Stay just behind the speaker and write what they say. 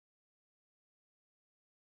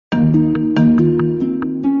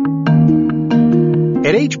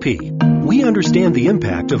At HP, we understand the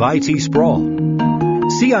impact of IT sprawl.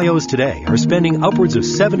 CIOs today are spending upwards of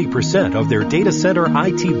 70% of their data center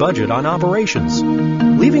IT budget on operations,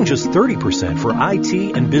 leaving just 30% for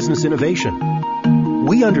IT and business innovation.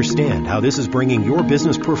 We understand how this is bringing your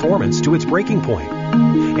business performance to its breaking point.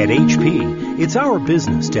 At HP, it's our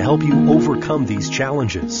business to help you overcome these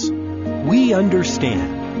challenges. We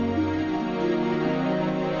understand.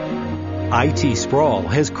 IT sprawl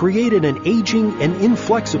has created an aging and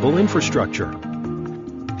inflexible infrastructure.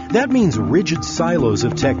 That means rigid silos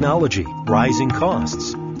of technology, rising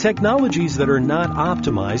costs, technologies that are not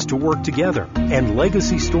optimized to work together, and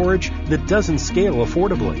legacy storage that doesn't scale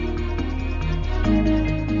affordably.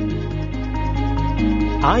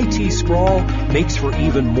 IT sprawl makes for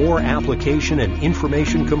even more application and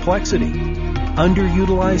information complexity.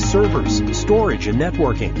 Underutilized servers, storage and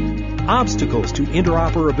networking, obstacles to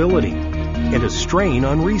interoperability, and a strain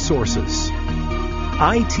on resources.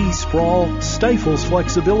 IT sprawl stifles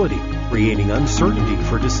flexibility, creating uncertainty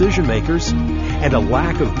for decision makers and a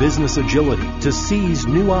lack of business agility to seize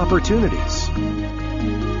new opportunities.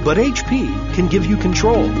 But HP can give you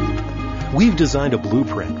control. We've designed a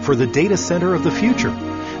blueprint for the data center of the future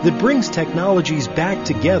that brings technologies back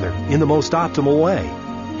together in the most optimal way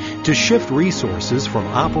to shift resources from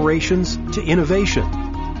operations to innovation.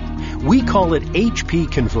 We call it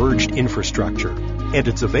HP Converged Infrastructure, and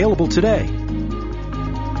it's available today.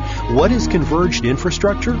 What is Converged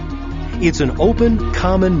Infrastructure? It's an open,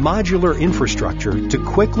 common, modular infrastructure to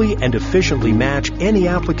quickly and efficiently match any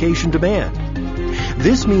application demand.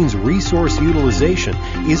 This means resource utilization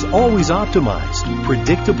is always optimized,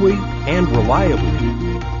 predictably and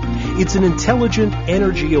reliably. It's an intelligent,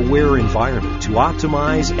 energy-aware environment to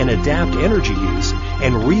optimize and adapt energy use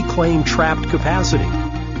and reclaim trapped capacity.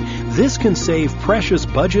 This can save precious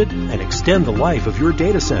budget and extend the life of your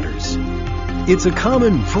data centers. It's a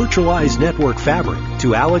common virtualized network fabric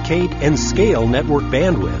to allocate and scale network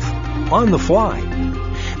bandwidth on the fly.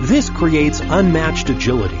 This creates unmatched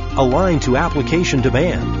agility aligned to application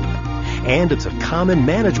demand. And it's a common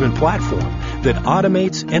management platform that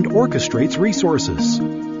automates and orchestrates resources.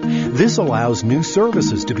 This allows new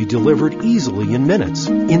services to be delivered easily in minutes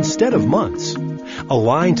instead of months,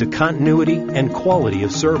 aligned to continuity and quality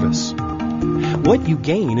of service. What you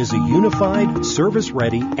gain is a unified,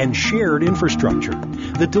 service-ready, and shared infrastructure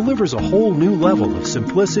that delivers a whole new level of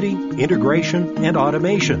simplicity, integration, and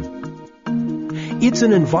automation. It's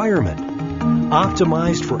an environment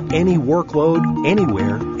optimized for any workload,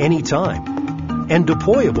 anywhere, anytime, and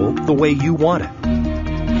deployable the way you want it.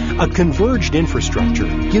 A converged infrastructure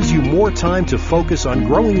gives you more time to focus on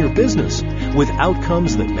growing your business with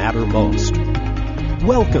outcomes that matter most.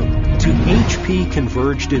 Welcome to HP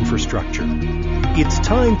Converged Infrastructure. It's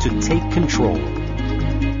time to take control.